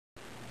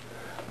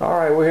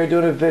Alright, we're here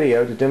doing a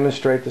video to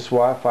demonstrate this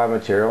Wi-Fi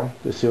material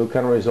to see what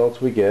kind of results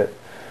we get.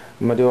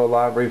 I'm going to do a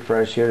live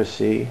refresh here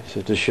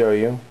to show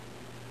you.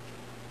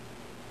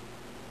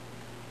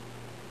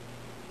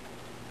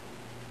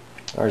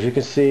 As you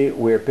can see,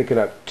 we're picking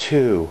up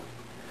two.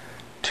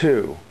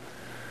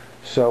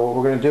 So what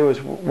we're going to do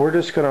is we're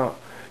just going to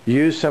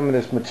use some of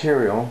this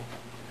material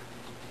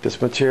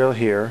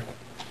here.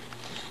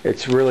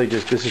 It's really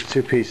just, this is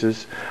two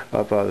pieces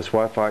of this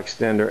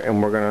Wi-Fi-X-Tender,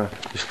 and we're going to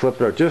just flip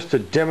it over just to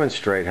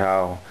demonstrate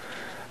how,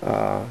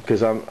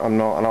 because I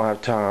don't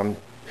have time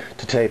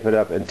to tape it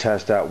up and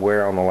test out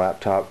where on the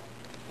laptop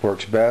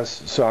works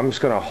best. So I'm just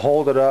going to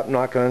hold it up,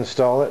 not going to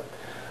install it.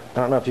 I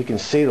don't know if you can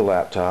see the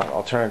laptop.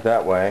 I'll turn it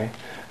that way,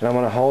 and I'm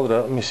going to hold it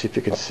up. Let me see if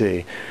you can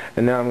see.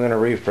 And now I'm going to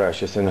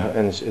refresh this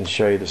and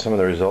show you some of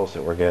the results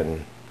that we're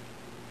getting.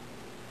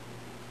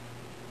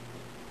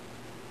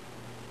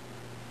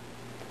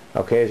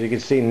 Okay, as you can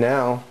see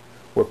now,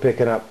 we're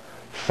picking up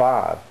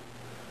 5.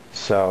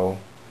 So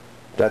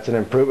that's an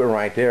improvement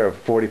right there of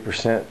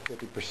 40%,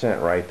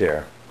 50% right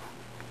there.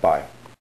 Bye.